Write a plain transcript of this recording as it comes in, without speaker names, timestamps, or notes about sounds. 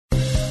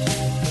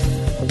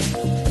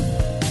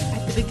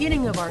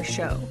beginning of our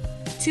show,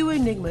 two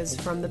enigmas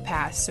from the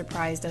past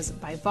surprised us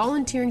by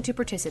volunteering to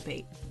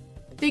participate.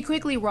 They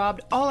quickly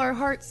robbed all our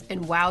hearts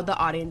and wowed the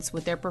audience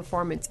with their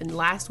performance in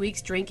last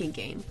week's drinking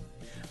game.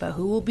 But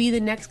who will be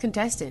the next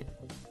contestant?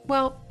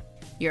 Well,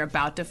 you're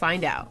about to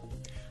find out.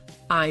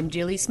 I'm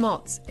Jilly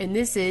Smaltz, and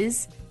this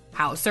is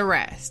House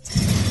Arrest.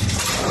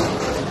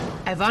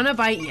 Ivana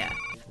Baitya,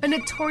 a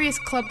notorious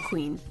club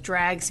queen,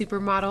 drag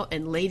supermodel,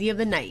 and lady of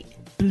the night.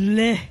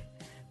 Bleh.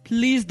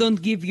 Please don't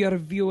give your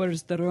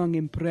viewers the wrong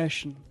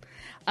impression.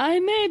 I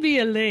may be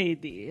a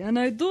lady, and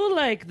I do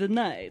like the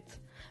night,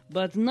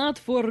 but not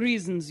for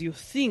reasons you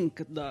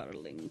think,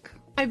 darling.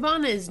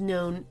 Ivana is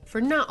known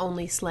for not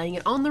only slaying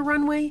it on the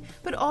runway,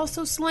 but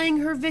also slaying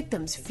her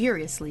victims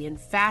furiously and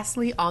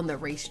fastly on the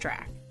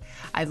racetrack.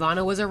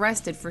 Ivana was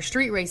arrested for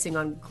street racing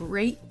on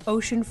Great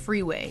Ocean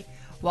Freeway,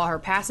 while her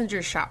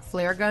passengers shot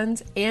flare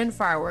guns and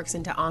fireworks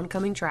into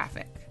oncoming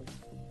traffic.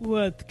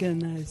 What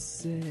can I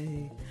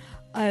say?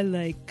 I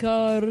like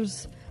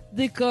cars,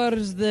 the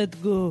cars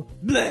that go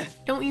bleh.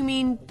 Don't you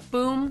mean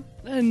boom?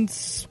 And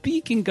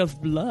speaking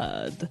of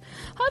blood,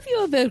 have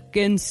you ever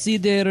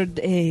considered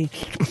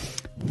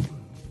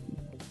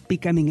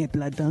becoming a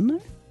blood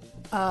donor?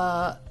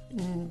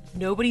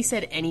 Nobody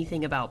said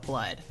anything about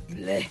blood.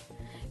 Bleh.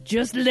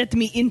 Just let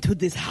me into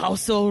this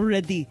house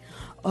already.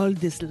 All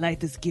this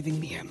light is giving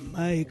me a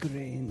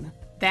migraine.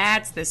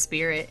 That's the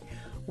spirit.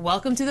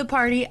 Welcome to the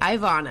party,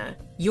 Ivana.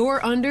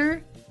 You're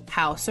under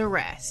house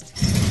arrest.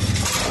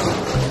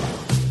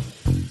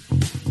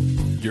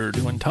 You're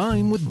doing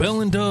time with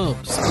Belle and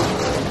Dubs.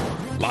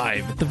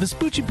 Live at the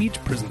Vespucci Beach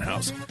Prison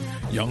House.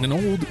 Young and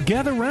old,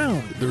 gather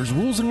round. There's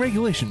rules and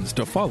regulations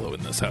to follow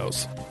in this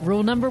house.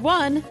 Rule number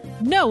 1,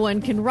 no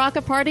one can rock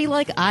a party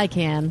like I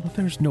can.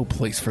 There's no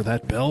place for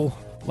that, Belle.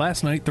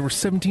 Last night there were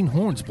 17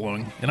 horns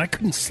blowing, and I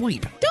couldn't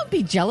sleep. Don't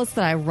be jealous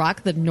that I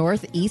rock the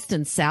north, east,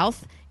 and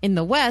south. In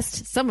the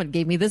west, someone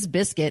gave me this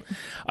biscuit.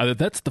 Either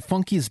that's the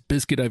funkiest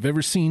biscuit I've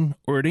ever seen,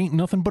 or it ain't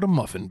nothing but a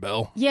muffin,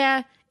 Belle.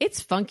 Yeah,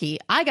 it's funky.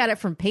 I got it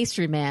from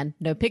Pastry Man.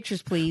 No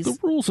pictures, please. The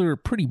rules are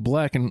pretty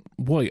black and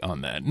white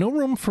on that. No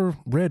room for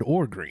red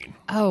or green.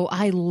 Oh,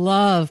 I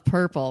love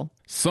purple.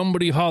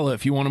 Somebody holla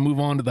if you want to move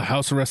on to the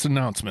house arrest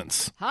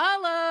announcements.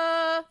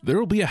 Holla! There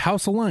will be a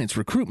House Alliance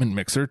recruitment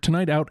mixer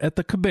tonight out at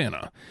the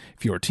Cabana.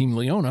 If you're Team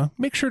Leona,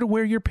 make sure to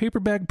wear your paper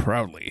bag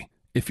proudly.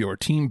 If you're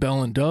Team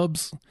Belle and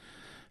Dubs...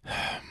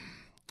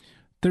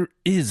 There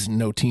is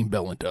no Team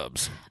Belle and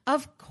Dubs.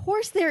 Of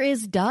course there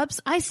is,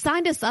 Dubs. I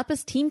signed us up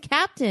as team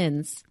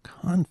captains.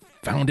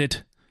 Confound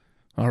it.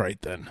 All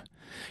right, then.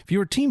 If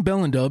you're Team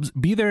Belle and Dubs,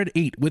 be there at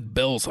 8 with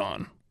bells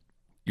on.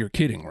 You're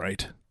kidding,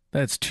 right?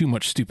 That's too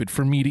much stupid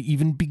for me to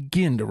even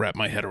begin to wrap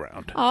my head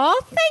around.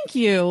 Aw, thank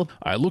you.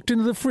 I looked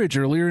into the fridge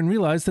earlier and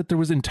realized that there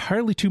was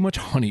entirely too much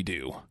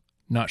honeydew.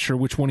 Not sure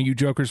which one of you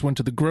jokers went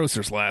to the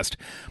grocer's last,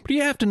 but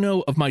you have to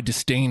know of my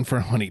disdain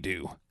for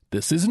honeydew.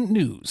 This isn't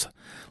news.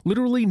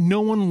 Literally no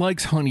one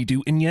likes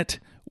honeydew, and yet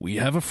we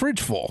have a fridge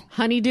full.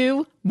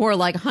 Honeydew? More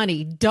like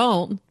honey,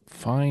 don't.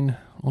 Fine,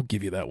 I'll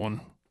give you that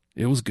one.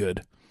 It was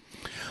good.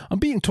 I'm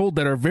being told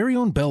that our very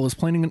own Belle is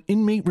planning an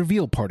inmate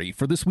reveal party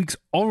for this week's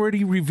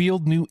already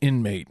revealed new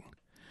inmate.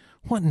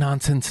 What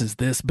nonsense is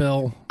this,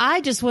 Belle?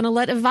 I just want to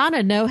let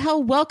Ivana know how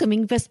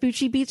welcoming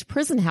Vespucci Beach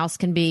Prison House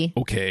can be.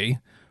 Okay,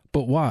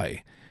 but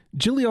why?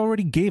 Jilly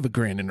already gave a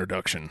grand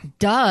introduction.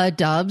 Duh,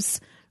 Dubs.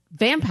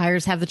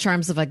 Vampires have the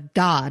charms of a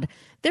god.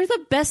 They're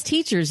the best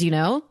teachers, you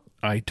know.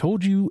 I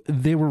told you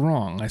they were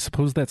wrong. I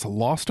suppose that's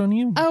lost on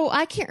you? Oh,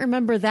 I can't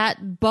remember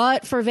that,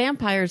 but for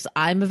vampires,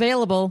 I'm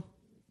available.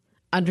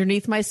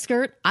 Underneath my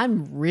skirt,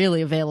 I'm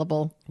really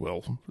available.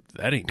 Well,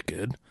 that ain't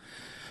good.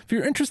 If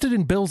you're interested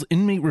in Belle's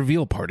inmate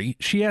reveal party,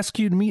 she asks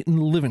you to meet in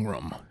the living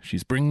room.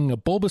 She's bringing a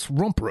bulbous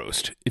rump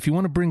roast. If you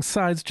want to bring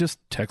sides, just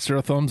text her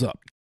a thumbs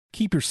up.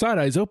 Keep your side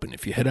eyes open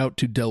if you head out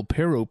to Del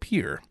Perro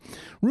Pier.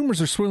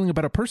 Rumors are swirling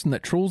about a person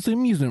that trolls the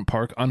amusement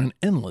park on an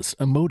endless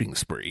emoting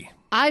spree.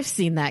 I've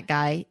seen that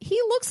guy. He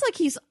looks like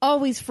he's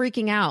always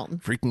freaking out.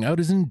 Freaking out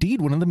is indeed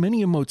one of the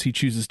many emotes he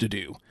chooses to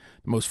do.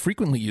 The most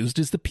frequently used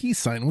is the peace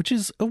sign, which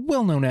is a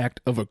well-known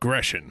act of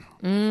aggression.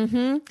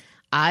 Mm-hmm.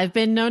 I've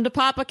been known to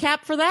pop a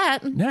cap for that.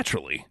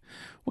 Naturally.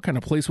 What kind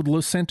of place would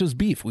Los Santos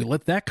be if we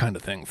let that kind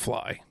of thing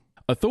fly?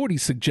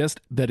 Authorities suggest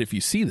that if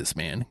you see this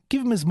man,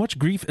 give him as much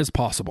grief as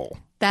possible.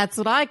 That's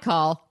what I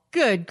call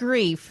good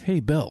grief. Hey,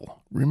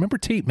 Belle, remember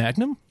Tate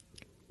Magnum?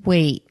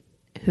 Wait,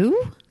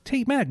 who?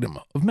 Tate Magnum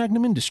of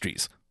Magnum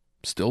Industries.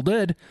 Still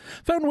dead.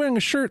 Found wearing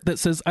a shirt that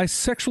says, I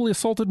sexually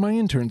assaulted my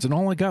interns and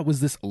all I got was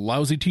this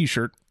lousy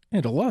t-shirt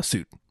and a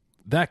lawsuit.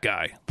 That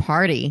guy.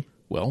 Party.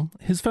 Well,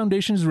 his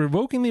foundation is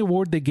revoking the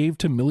award they gave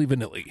to Milli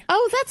Vanilli.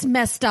 Oh, that's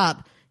messed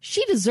up.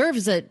 She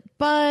deserves it,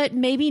 but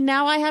maybe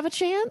now I have a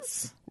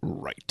chance?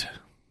 Right.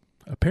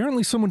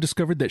 Apparently someone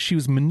discovered that she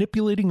was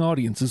manipulating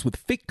audiences with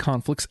fake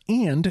conflicts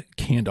and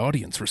canned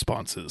audience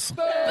responses.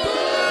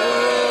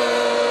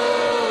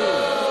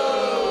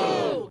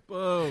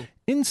 Boo!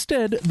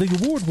 Instead, the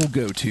award will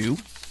go to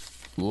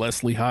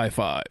Leslie High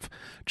Five,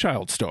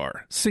 child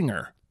star,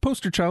 singer,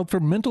 poster child for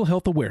mental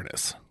health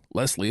awareness.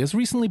 Leslie has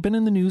recently been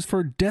in the news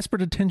for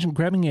desperate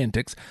attention-grabbing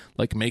antics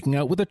like making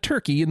out with a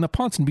turkey in the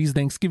Ponsonby's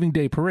Thanksgiving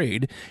Day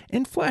parade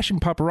and flashing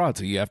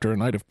paparazzi after a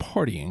night of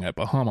partying at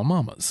Bahama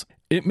Mama's.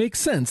 It makes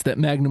sense that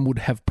Magnum would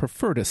have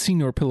preferred a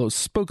Senior Pillow's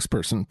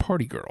spokesperson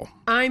party girl.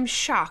 I'm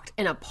shocked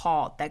and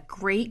appalled that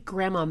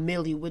great-grandma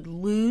Millie would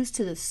lose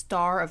to the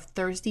star of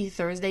Thirsty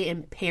Thursday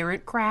and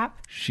Parent Crap.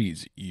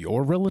 She's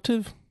your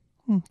relative?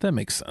 That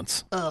makes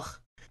sense. Ugh.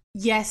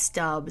 Yes,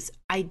 Stubbs.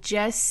 I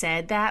just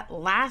said that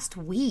last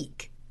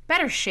week.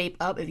 Better shape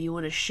up if you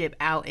want to ship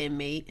out,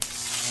 inmate.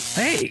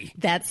 Hey!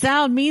 That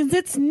sound means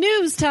it's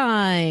news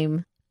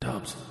time.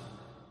 Dubs,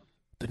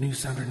 the news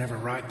sounder never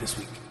arrived this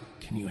week.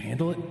 Can you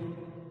handle it?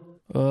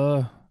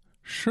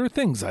 Sure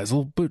thing,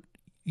 Zeisel, but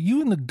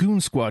you and the Goon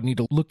Squad need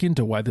to look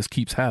into why this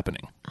keeps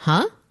happening.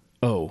 Huh?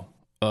 Oh,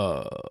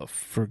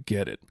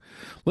 forget it.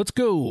 Let's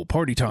go,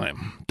 party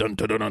time. Dun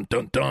dun dun dun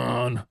dun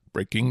dun.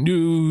 Breaking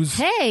news.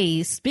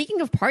 Hey,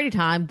 speaking of party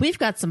time, we've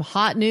got some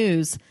hot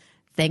news.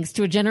 Thanks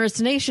to a generous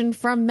donation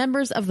from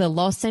members of the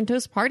Los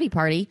Santos Party,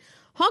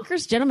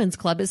 Honkers Gentlemen's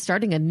Club is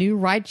starting a new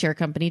rideshare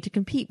company to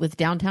compete with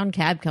Downtown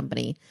Cab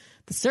Company.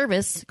 The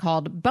service,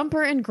 called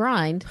Bumper and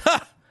Grind...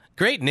 Ha!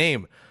 Great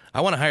name. I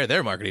want to hire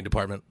their marketing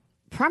department.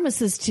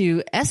 Promises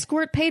to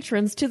escort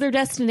patrons to their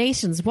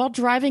destinations while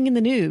driving in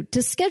the nude.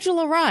 To schedule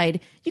a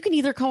ride, you can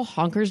either call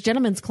Honkers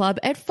Gentlemen's Club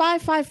at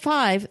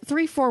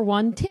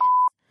 555-341-TITS.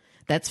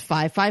 That's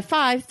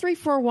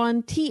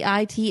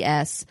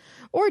 555-341-TITS.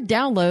 Or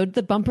download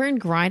the Bumper and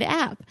Grind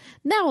app,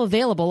 now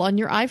available on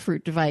your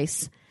iFruit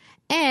device.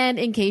 And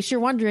in case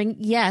you're wondering,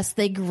 yes,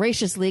 they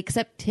graciously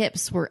accept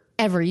tips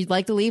wherever you'd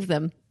like to leave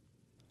them.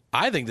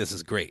 I think this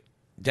is great.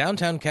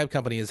 Downtown Cab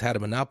Company has had a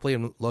monopoly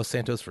in Los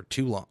Santos for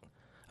too long.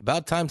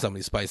 About time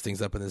somebody spiced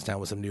things up in this town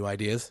with some new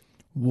ideas.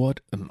 What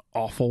an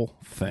awful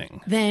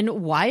thing.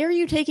 Then why are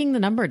you taking the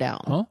number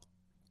down? Huh?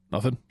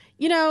 Nothing.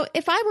 You know,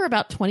 if I were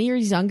about 20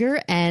 years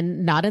younger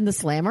and not in the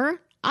slammer,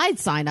 I'd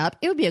sign up.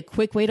 It would be a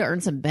quick way to earn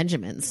some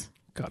Benjamins.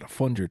 Gotta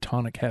fund your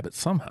tonic habit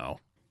somehow.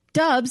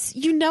 Dubs,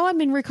 you know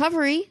I'm in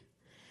recovery.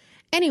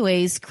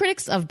 Anyways,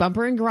 critics of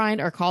Bumper and Grind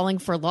are calling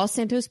for Los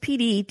Santos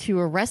PD to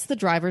arrest the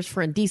drivers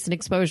for indecent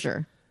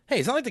exposure. Hey,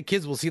 it's not like the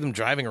kids will see them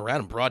driving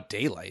around in broad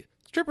daylight.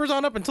 Strippers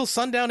on up until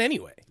sundown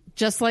anyway.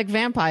 Just like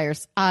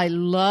vampires. I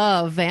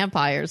love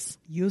vampires.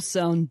 You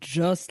sound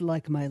just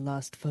like my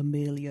last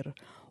familiar.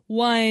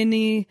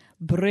 Whiny,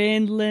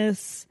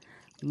 brainless,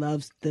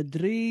 loves to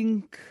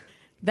drink.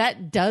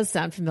 That does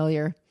sound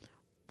familiar.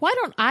 Why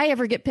don't I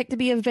ever get picked to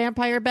be a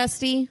vampire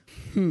bestie?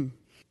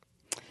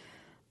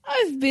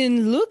 I've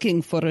been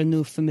looking for a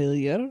new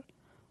familiar.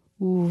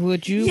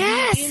 Would you?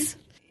 Yes!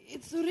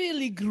 It's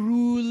really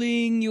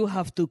grueling. You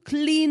have to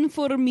clean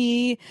for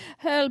me,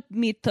 help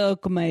me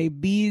tuck my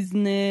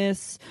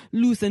business,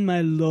 loosen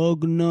my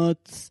lug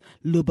nuts,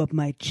 lube up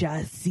my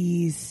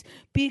chassis,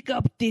 pick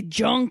up the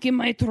junk in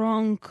my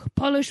trunk,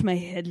 polish my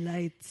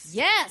headlights.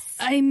 Yes!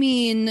 I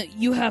mean,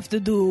 you have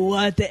to do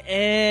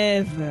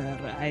whatever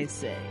I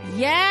say.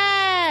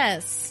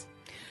 Yes!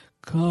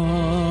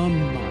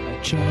 Come, my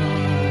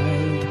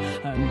child,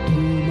 and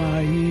do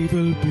my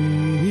evil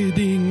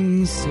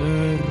bidding.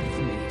 Serve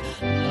me,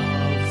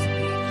 love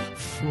me,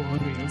 for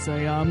reals, I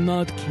am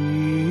not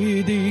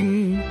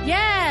kidding.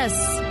 Yes!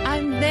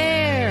 I'm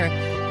there!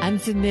 I'm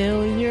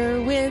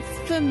familiar with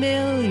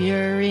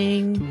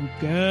familiaring.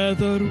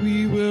 Together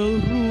we will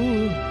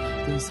rule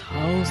this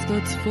house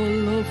that's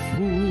full of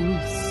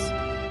fools.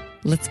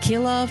 Let's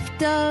kill off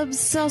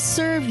Dubs. I'll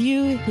serve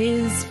you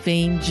his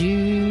vein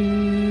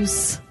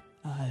juice.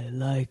 I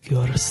like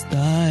your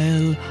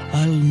style.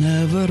 I'll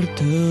never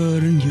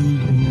turn you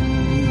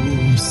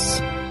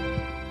loose.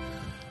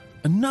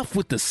 Enough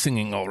with the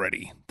singing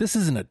already. This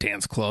isn't a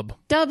dance club.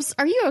 Dubs,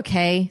 are you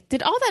okay?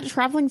 Did all that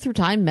traveling through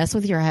time mess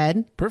with your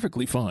head?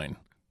 Perfectly fine.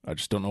 I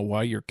just don't know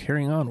why you're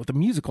carrying on with a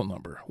musical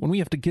number when we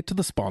have to get to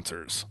the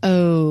sponsors.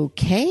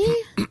 Okay.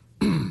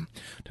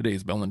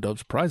 Today's Bell and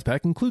Dubs prize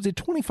pack includes a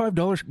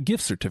 $25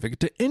 gift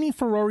certificate to any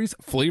Ferrari's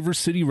Flavor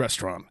City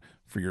restaurant.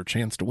 For your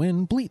chance to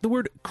win, bleat the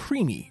word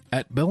creamy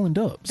at Bell and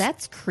Dubs.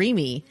 That's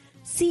creamy.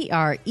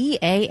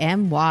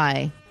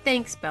 CREAMY.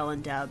 Thanks, Bell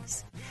and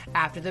Dubs.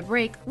 After the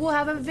break, we'll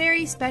have a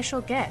very special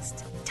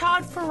guest,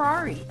 Todd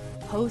Ferrari,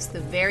 host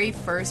the very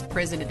first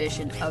prison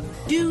edition of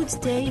Dude's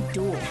Day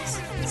Duels.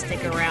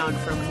 Stick around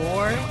for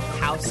more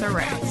House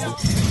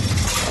Arrest.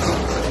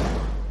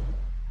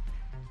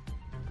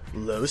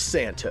 Los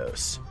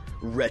Santos,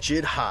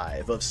 wretched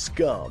hive of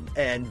scum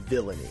and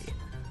villainy.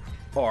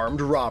 Armed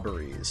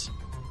robberies,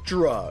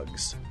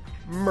 drugs,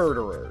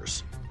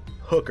 murderers,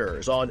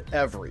 hookers on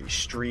every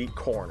street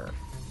corner.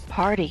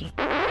 Party.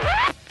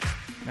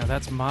 Now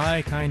that's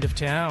my kind of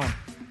town.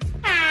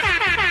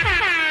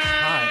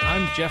 Hi,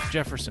 I'm Jeff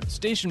Jefferson,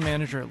 station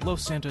manager at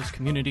Los Santos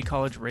Community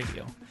College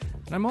Radio.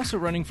 And I'm also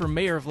running for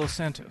mayor of Los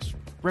Santos,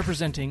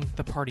 representing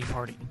the Party.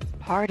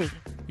 Party.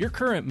 Your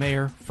current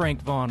mayor,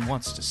 Frank Vaughn,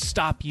 wants to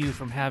stop you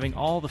from having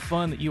all the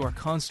fun that you are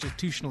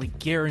constitutionally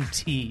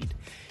guaranteed.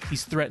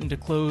 He's threatened to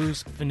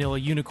close Vanilla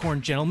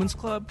Unicorn Gentlemen's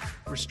Club,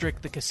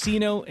 restrict the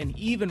casino, and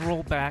even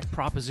roll back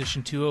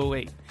Proposition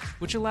 208,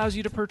 which allows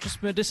you to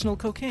purchase medicinal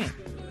cocaine.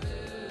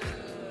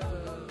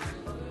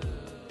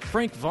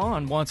 Frank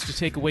Vaughn wants to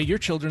take away your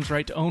children's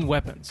right to own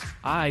weapons.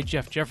 I,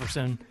 Jeff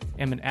Jefferson,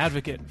 am an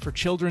advocate for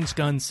children's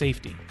gun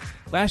safety.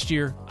 Last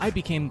year, I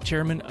became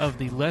chairman of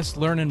the Less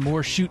Learnin'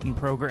 More Shootin'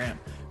 program.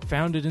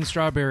 Founded in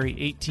Strawberry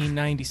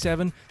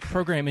 1897, the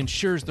program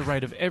ensures the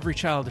right of every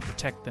child to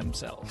protect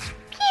themselves.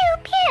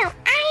 Pew, pew,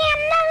 I am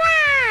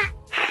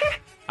the law.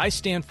 I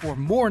stand for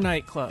more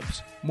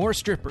nightclubs, more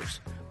strippers,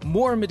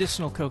 more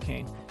medicinal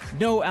cocaine,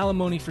 no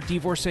alimony for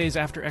divorcees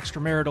after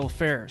extramarital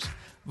affairs.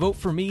 Vote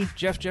for me,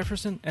 Jeff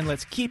Jefferson, and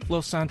let's keep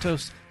Los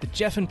Santos the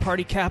Jeffin'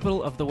 party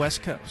capital of the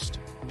West Coast.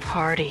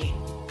 Party.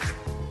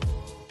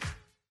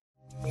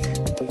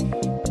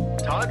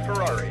 Todd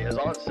Ferrari is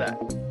on set.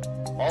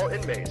 All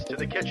inmates to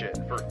the kitchen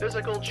for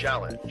physical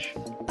challenge.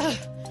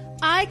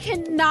 I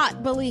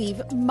cannot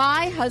believe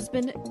my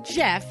husband,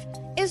 Jeff,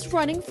 is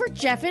running for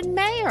Jeffin'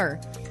 mayor.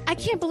 I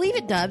can't believe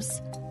it,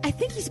 Dubs. I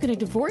think he's going to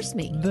divorce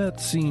me. That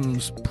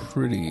seems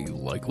pretty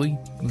likely.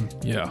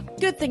 Yeah.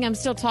 Good thing I'm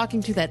still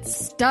talking to that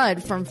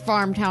stud from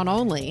Farmtown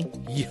Only.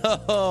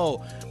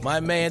 Yo, my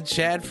man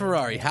Chad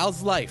Ferrari.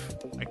 How's life?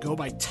 I go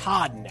by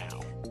Todd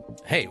now.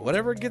 Hey,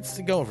 whatever gets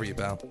it going for you,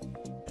 pal.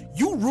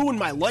 You ruined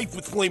my life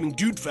with Flaming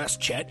Dude Fest,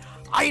 Chet.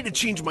 I had to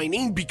change my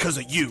name because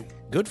of you.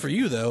 Good for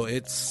you, though.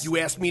 It's... You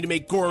asked me to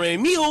make gourmet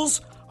meals.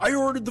 I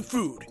ordered the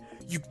food.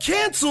 You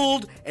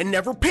canceled and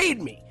never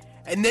paid me.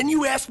 And then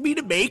you asked me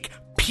to make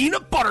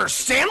peanut butter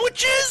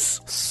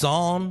sandwiches?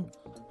 Son.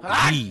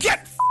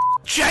 Get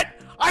Chet!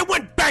 I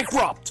went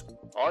bankrupt!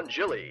 On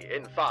Jilly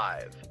in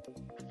 5,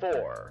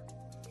 4,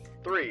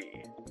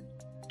 3,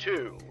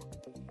 2,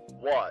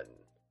 1.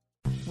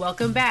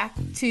 Welcome back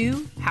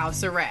to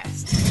House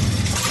Arrest.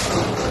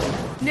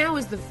 Now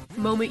is the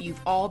moment you've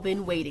all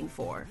been waiting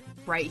for.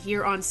 Right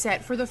here on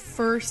set for the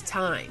first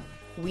time,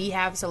 we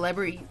have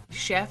celebrity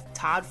chef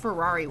Todd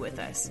Ferrari with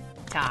us.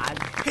 Todd.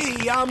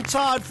 Hey, I'm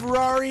Todd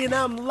Ferrari, and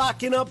I'm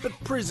locking up at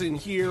prison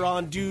here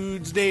on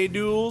Dudes Day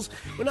Duels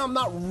when I'm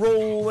not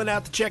rolling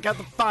out to check out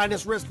the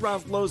finest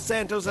restaurants Los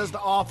Santos has to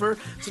offer,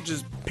 such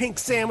as pink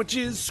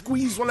sandwiches,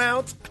 squeeze one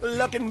ounce,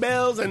 clucking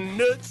bells, and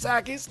nut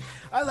sakis.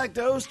 I like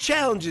to host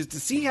challenges to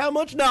see how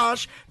much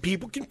nosh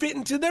people can fit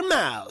into their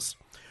mouths.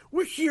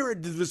 We're here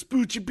at the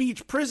Vespucci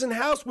Beach prison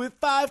house with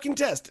 5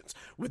 contestants.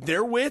 With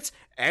their wits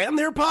and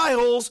their pie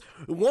holes,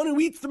 the one who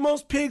eats the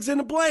most pigs in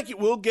a blanket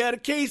will get a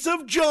case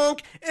of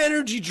junk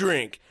energy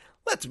drink.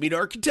 Let's meet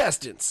our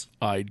contestants.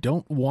 I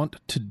don't want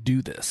to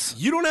do this.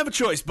 You don't have a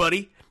choice,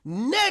 buddy.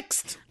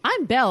 Next!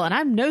 I'm Belle, and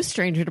I'm no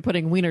stranger to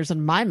putting wieners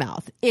in my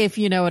mouth, if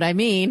you know what I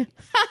mean.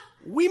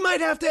 We might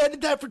have to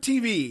edit that for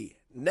TV.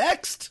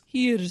 Next!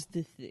 Here's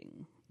the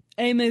thing.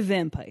 I'm a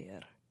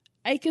vampire.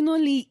 I can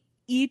only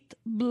eat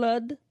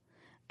blood.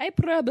 I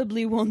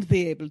probably won't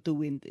be able to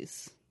win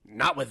this.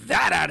 Not with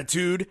that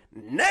attitude.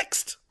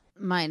 Next!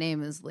 My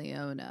name is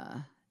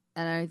Leona.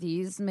 And are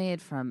these made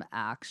from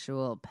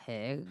actual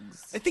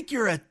pigs? I think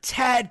you're a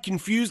tad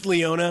confused,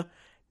 Leona.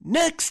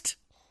 Next!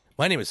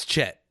 My name is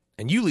Chet,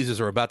 and you losers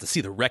are about to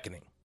see the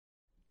reckoning.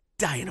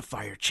 Die in a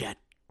fire, Chet.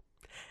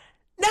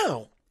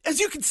 Now,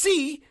 as you can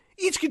see,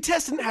 each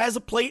contestant has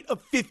a plate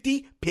of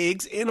 50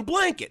 pigs in a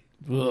blanket.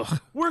 Ugh.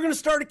 We're going to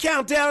start a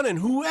countdown, and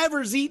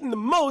whoever's eaten the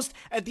most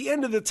at the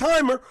end of the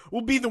timer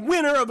will be the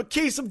winner of a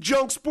case of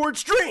junk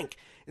sports drink,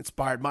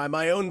 inspired by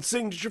my own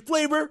signature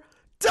flavor,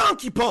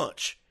 Donkey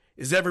Punch.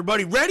 Is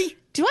everybody ready?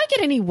 Do I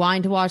get any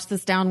wine to wash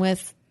this down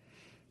with?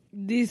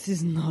 This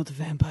is not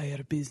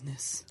vampire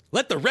business.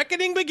 Let the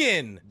reckoning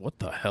begin! What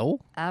the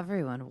hell?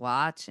 Everyone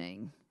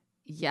watching.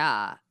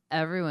 Yeah,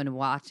 everyone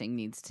watching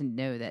needs to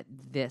know that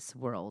this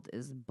world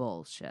is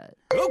bullshit.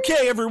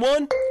 Okay,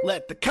 everyone,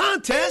 let the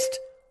contest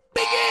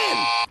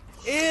begin!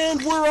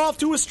 And we're off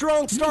to a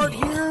strong start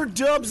here.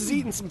 Dubs is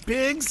eating some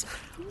pigs,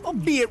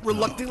 albeit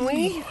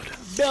reluctantly.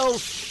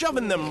 Belle's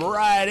shoving them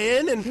right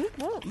in, and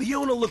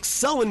Leona looks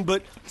sullen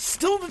but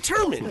still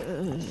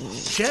determined.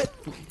 Chet,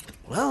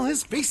 well,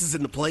 his face is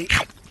in the plate.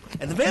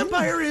 And the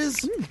vampire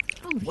is...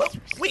 Well,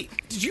 wait,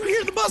 did you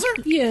hear the buzzer?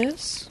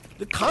 Yes.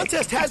 The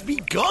contest has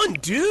begun,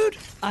 dude!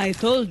 I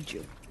told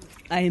you.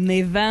 I'm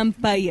a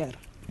vampire.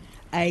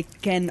 I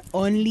can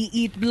only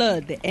eat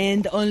blood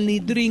and only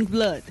drink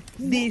blood.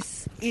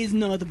 This is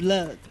not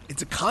blood.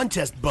 It's a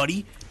contest,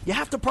 buddy. You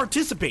have to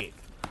participate.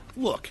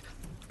 Look,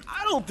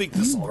 I don't think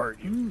this will hurt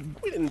you.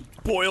 We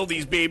didn't boil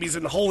these babies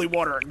in holy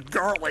water and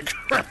garlic.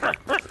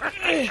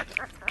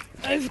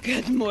 I've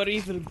got more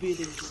evil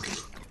bidding.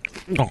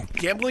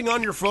 Gambling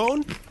on your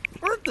phone?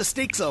 Aren't the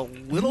stakes a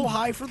little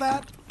high for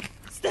that?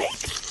 Steak?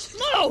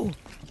 No!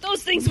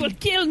 Those things will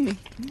kill me.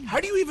 How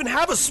do you even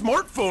have a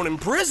smartphone in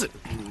prison?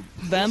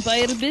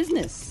 Vampire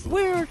business.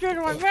 Where's in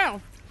my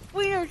mouth?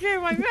 Where's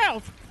in my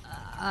mouth?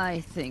 I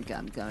think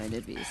I'm going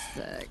to be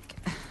sick.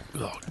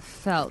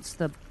 Felt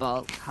the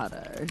bolt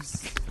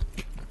cutters.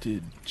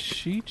 Did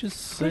she just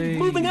say...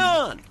 Moving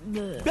on.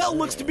 Belle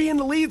looks to be in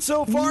the lead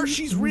so far.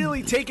 She's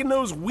really taking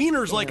those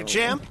wieners like a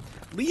champ.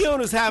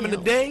 Leona's having a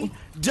day.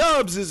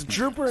 Dubs is a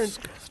trooper. And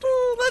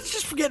let's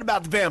just forget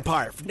about the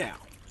vampire for now.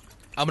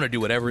 I'm going to do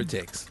whatever it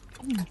takes.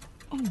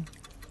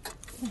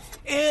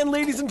 And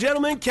ladies and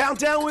gentlemen, count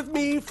down with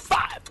me.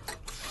 5,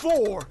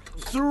 4,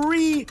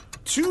 3,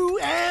 2,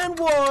 and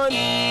 1.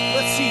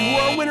 Let's see who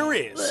our winner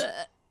is.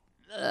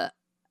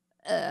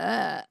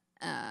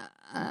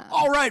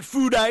 All right,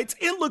 foodites,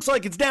 it looks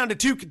like it's down to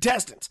 2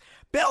 contestants.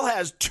 Belle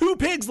has 2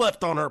 pigs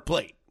left on her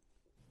plate.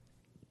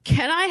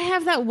 Can I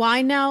have that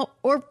wine now?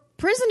 Or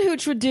prison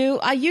hooch would do.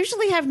 I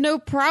usually have no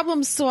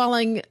problem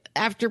swallowing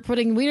after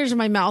putting wieners in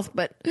my mouth,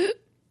 but...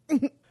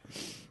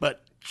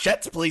 But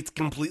Chet's plate's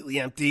completely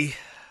empty.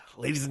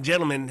 Ladies and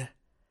gentlemen,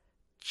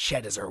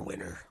 Chet is our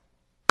winner.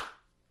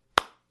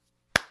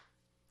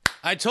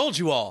 I told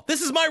you all,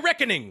 this is my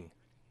reckoning.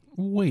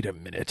 Wait a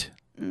minute.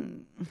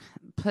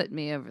 Put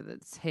me over the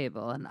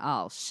table and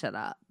I'll shut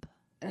up.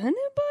 Anybody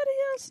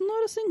else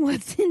noticing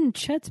what's in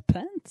Chet's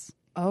pants?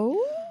 Oh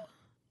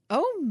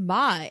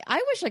my.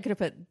 I wish I could have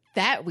put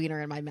that wiener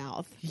in my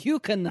mouth. You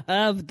can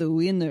have the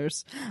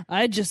wieners.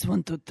 I just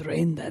want to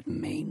drain that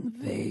main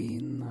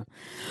vein.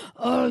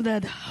 All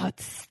that hot,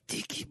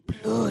 sticky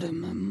blood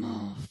in my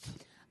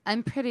mouth.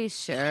 I'm pretty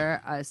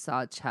sure I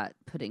saw Chet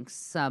putting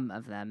some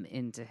of them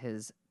into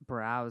his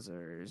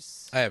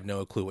browsers. I have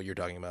no clue what you're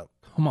talking about.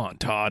 Come on,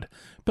 Todd.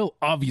 Bill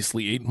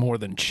obviously ate more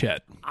than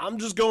Chet. I'm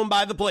just going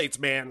by the plates,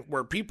 man.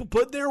 Where people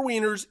put their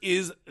wieners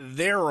is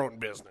their own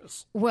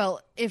business.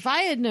 Well, if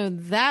I had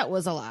known that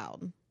was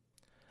allowed.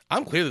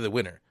 I'm clearly the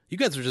winner. You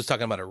guys were just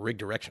talking about a rigged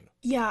direction.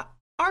 Yeah,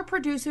 our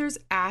producers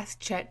asked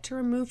Chet to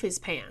remove his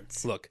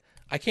pants. Look,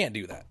 I can't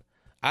do that.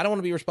 I don't want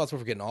to be responsible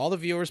for getting all the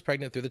viewers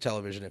pregnant through the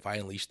television if I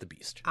unleash the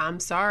beast. I'm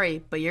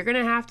sorry, but you're going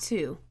to have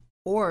to.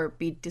 Or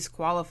be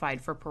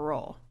disqualified for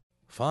parole.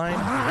 Fine.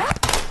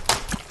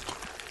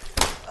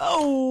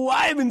 Oh,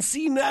 I haven't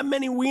seen that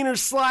many wieners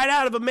slide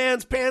out of a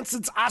man's pants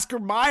since Oscar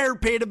Mayer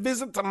paid a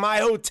visit to my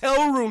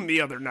hotel room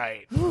the other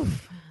night.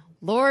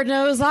 Lord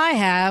knows I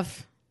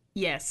have.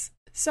 Yes.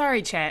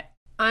 Sorry, Chet.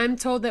 I'm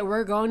told that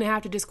we're going to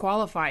have to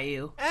disqualify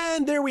you.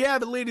 And there we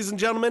have it, ladies and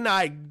gentlemen.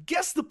 I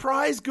guess the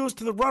prize goes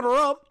to the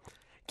runner-up.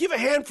 Give a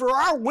hand for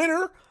our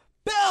winner,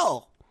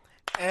 Belle.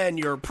 And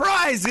your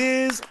prize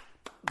is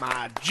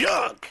my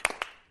junk.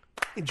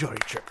 Enjoy your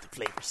trip to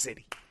Flavor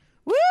City.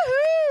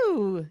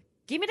 Woohoo!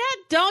 Give me that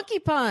donkey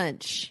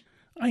punch.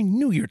 I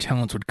knew your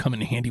talents would come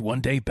in handy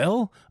one day,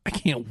 Belle. I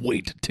can't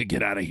wait to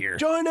get out of here.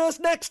 Join us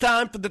next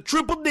time for the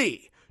Triple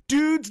D,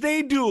 Dudes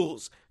Day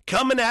Duels,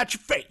 coming at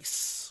your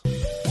face.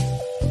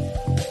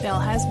 Belle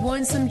has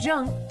won some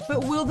junk,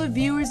 but will the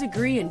viewers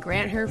agree and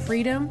grant her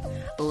freedom?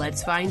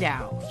 Let's find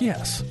out.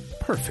 Yes,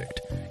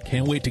 perfect.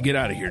 Can't wait to get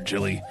out of here,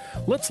 Jilly.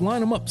 Let's line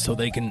them up so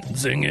they can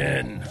zing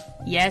in.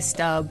 Yes,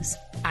 Stubbs.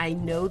 I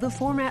know the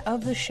format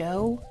of the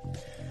show.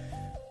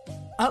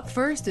 Up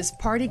first is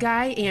party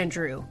guy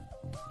Andrew.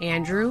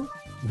 Andrew?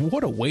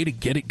 What a way to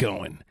get it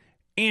going.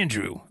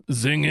 Andrew,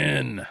 zing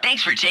in.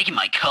 Thanks for taking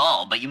my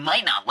call, but you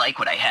might not like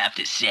what I have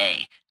to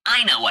say.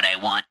 I know what I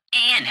want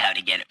and how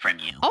to get it from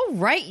you. All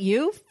right,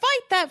 you.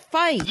 Fight that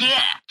fight.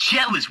 Yeah,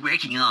 Chet was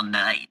working all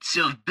night,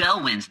 so if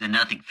Belle wins, then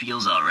nothing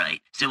feels all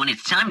right. So when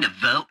it's time to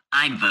vote,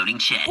 I'm voting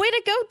Chet. Way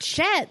to go,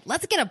 Chet.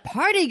 Let's get a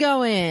party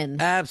going.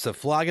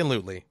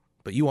 Abso-flogging-lutely.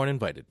 But you aren't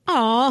invited.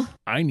 Aw.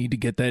 I need to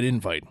get that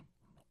invite.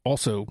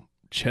 Also,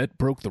 Chet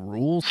broke the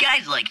rules.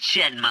 Guys like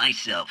Chet and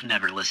myself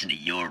never listen to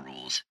your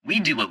rules. We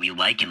do what we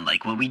like and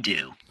like what we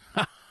do.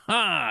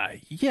 Ha,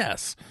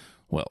 yes.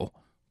 Well,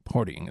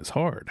 partying is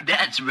hard.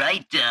 That's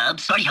right,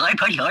 Dubs. Party hard,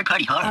 party hard,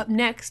 party hard. Up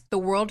next, the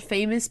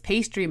world-famous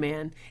pastry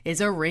man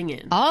is a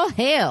ringin'. All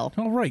hail.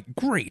 All right,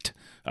 great.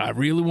 I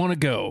really want to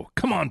go.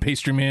 Come on,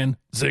 pastry man,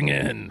 zing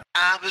in.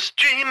 I was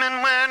dreaming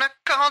when I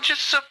called you,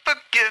 so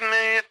forgive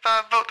me if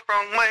I vote the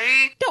wrong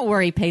way. Don't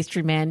worry,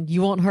 pastry man.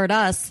 You won't hurt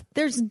us.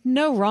 There's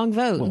no wrong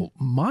vote. Well,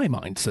 my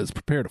mind says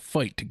prepare to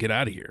fight to get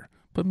out of here.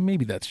 But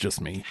maybe that's just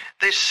me.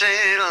 They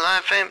say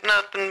life ain't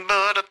nothing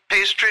but a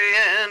pastry,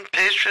 and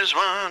pastries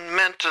weren't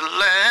meant to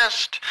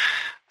last.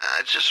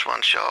 I just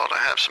want y'all to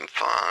have some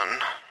fun.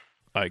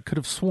 I could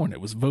have sworn it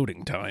was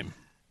voting time.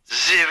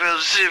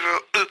 0-0,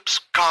 oops,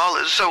 call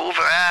is over,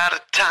 out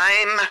of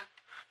time.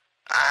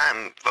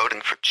 I'm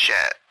voting for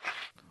Chet.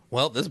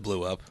 Well, this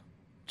blew up.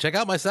 Check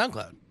out my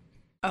SoundCloud.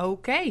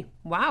 Okay,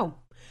 wow.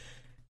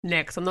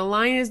 Next on the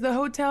line is the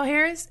Hotel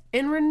Harris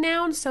and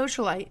renowned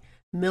socialite,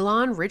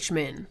 Milan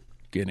Richmond.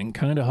 Getting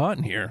kind of hot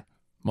in here.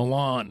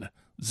 Milan,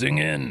 zing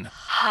in.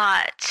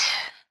 Hot.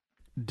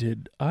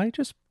 Did I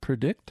just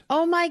predict?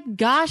 Oh my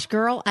gosh,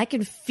 girl. I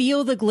can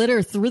feel the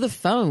glitter through the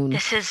phone.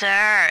 This is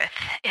Earth.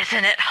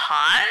 Isn't it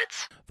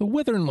hot? The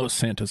weather in Los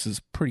Santos is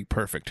pretty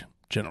perfect,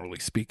 generally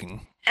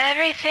speaking.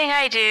 Everything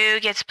I do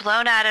gets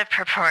blown out of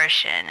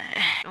proportion.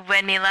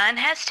 When Milan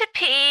has to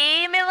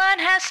pee, Milan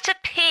has to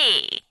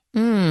pee.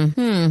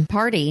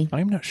 Party.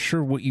 I'm not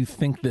sure what you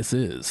think this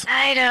is.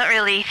 I don't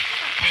really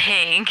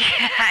think.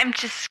 I'm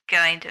just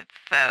going to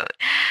vote.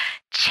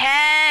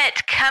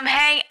 Chet, come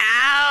hang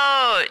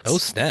out. Oh,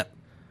 snap.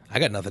 I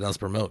got nothing else to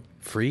promote.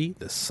 Free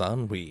the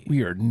sun weed.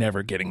 We are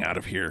never getting out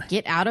of here.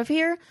 Get out of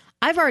here?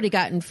 I've already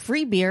gotten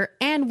free beer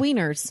and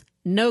wieners.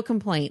 No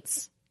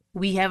complaints.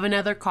 We have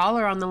another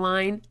caller on the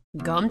line,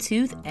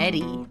 Gumtooth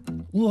Eddie.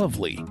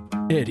 Lovely.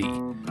 Eddie.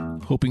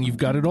 Hoping you've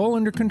got it all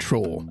under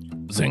control.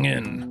 Zing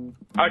in.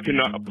 I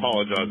cannot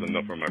apologize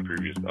enough for my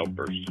previous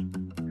outburst.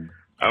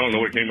 I don't know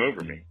what came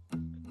over me.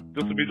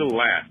 This will be the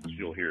last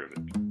you'll hear of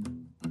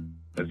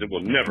it, as it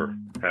will never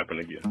happen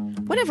again.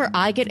 Whenever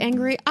I get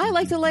angry, I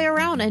like to lay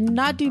around and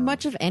not do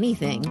much of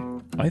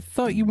anything. I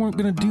thought you weren't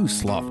going to do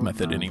sloth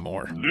method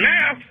anymore.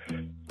 Math!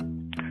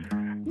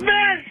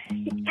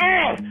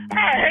 Oh,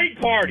 I hate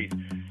parties.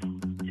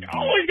 You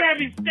always gotta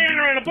be standing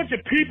around a bunch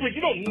of people. You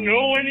don't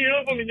know any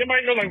of them, and you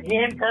might know like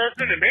one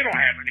person, and they don't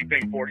have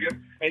anything for you.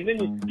 And then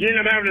you end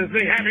up having to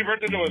sing happy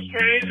birthday to a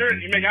stranger,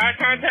 and you make eye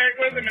contact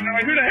with them, and they're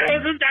like, who the hell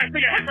is this guy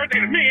singing happy birthday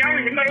to me? I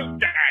don't even know this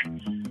guy.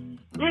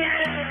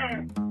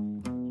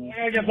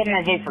 I guess I'm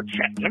gonna vote for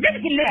Chet. Now give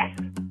me some math.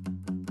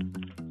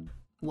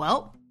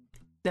 Well,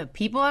 the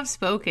people have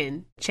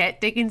spoken. Chet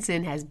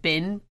Dickinson has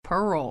been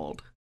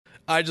paroled.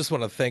 I just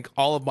want to thank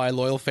all of my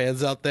loyal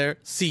fans out there.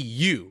 See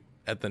you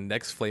at the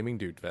next Flaming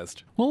Dude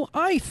Fest. Well,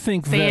 I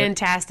think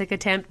Fantastic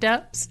attempt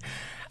ups.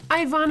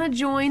 Ivana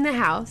joined the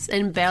house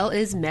and Belle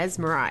is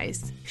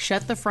mesmerized.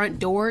 Shut the front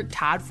door.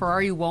 Todd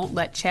Ferrari won't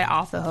let Chet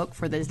off the hook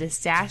for the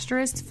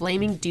disastrous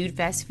Flaming Dude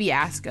Fest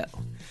fiasco.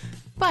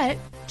 But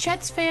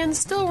Chet's fans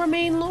still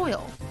remain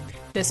loyal.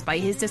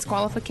 Despite his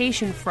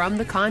disqualification from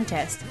the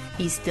contest,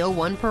 he still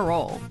won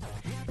parole.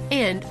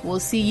 And we'll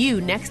see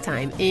you next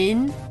time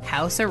in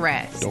House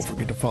Arrest. Don't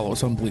forget to follow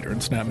us on Bleeder and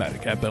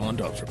Snapmatic at Bell and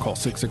Dubs or call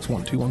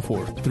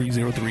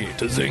 661-214-3038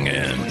 to zing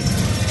in.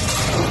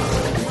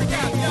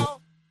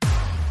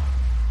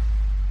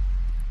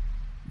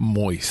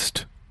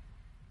 Moist.